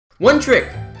One trick,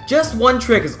 just one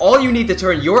trick is all you need to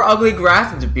turn your ugly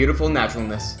grass into beautiful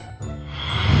naturalness.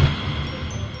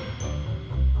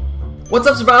 What's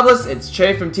up, survivalists? It's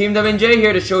Che from Team WNJ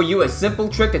here to show you a simple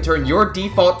trick to turn your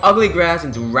default ugly grass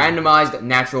into randomized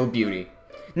natural beauty.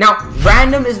 Now,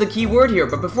 random is the key word here,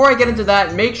 but before I get into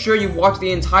that, make sure you watch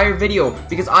the entire video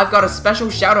because I've got a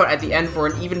special shout out at the end for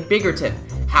an even bigger tip: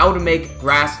 how to make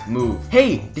grass move.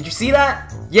 Hey, did you see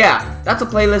that? Yeah, that's a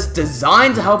playlist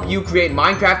designed to help you create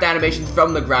Minecraft animations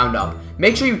from the ground up.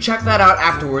 Make sure you check that out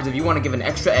afterwards if you want to give an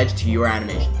extra edge to your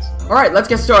animations. Alright, let's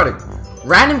get started.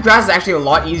 Random grass is actually a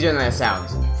lot easier than it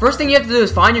sounds. First thing you have to do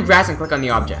is find your grass and click on the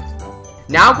object.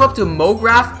 Now go up to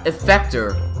MoGraph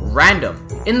Effector Random.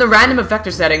 In the random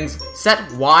effector settings, set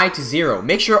Y to 0.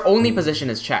 Make sure only position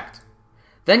is checked.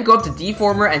 Then go up to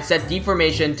Deformer and set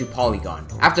deformation to polygon.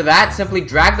 After that, simply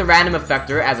drag the random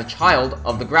effector as a child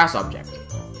of the grass object.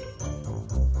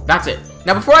 That's it.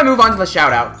 Now before I move on to the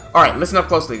shout out, alright, listen up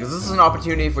closely because this is an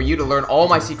opportunity for you to learn all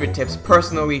my secret tips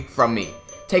personally from me.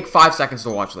 Take 5 seconds to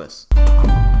watch this.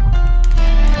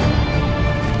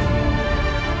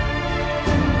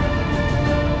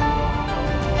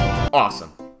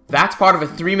 Awesome. That's part of a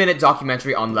 3-minute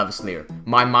documentary on Levisleer,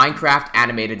 my Minecraft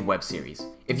animated web series.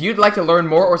 If you'd like to learn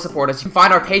more or support us, you can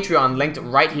find our Patreon linked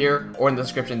right here or in the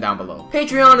description down below.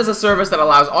 Patreon is a service that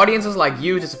allows audiences like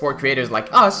you to support creators like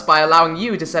us by allowing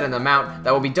you to set an amount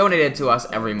that will be donated to us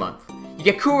every month. You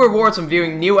get cool rewards from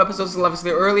viewing new episodes of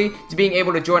Levisleer early, to being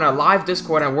able to join our live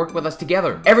Discord and work with us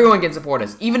together. Everyone can support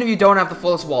us, even if you don't have the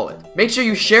fullest wallet. Make sure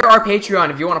you share our Patreon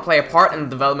if you want to play a part in the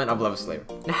development of Levisleer.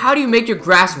 Now how do you make your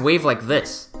grass wave like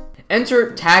this?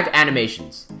 Enter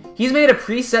TagAnimationz. He's made a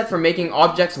preset for making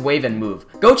objects wave and move.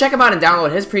 Go check him out and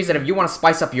download his preset if you want to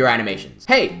spice up your animations.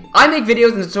 Hey, I make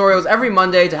videos and tutorials every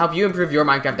Monday to help you improve your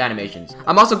Minecraft animations.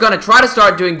 I'm also gonna try to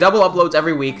start doing double uploads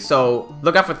every week, so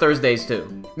look out for Thursdays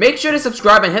too. Make sure to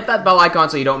subscribe and hit that bell icon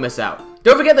so you don't miss out.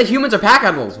 Don't forget that humans are pack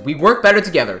animals. We work better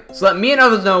together. So let me and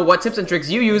others know what tips and tricks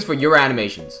you use for your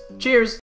animations. Cheers!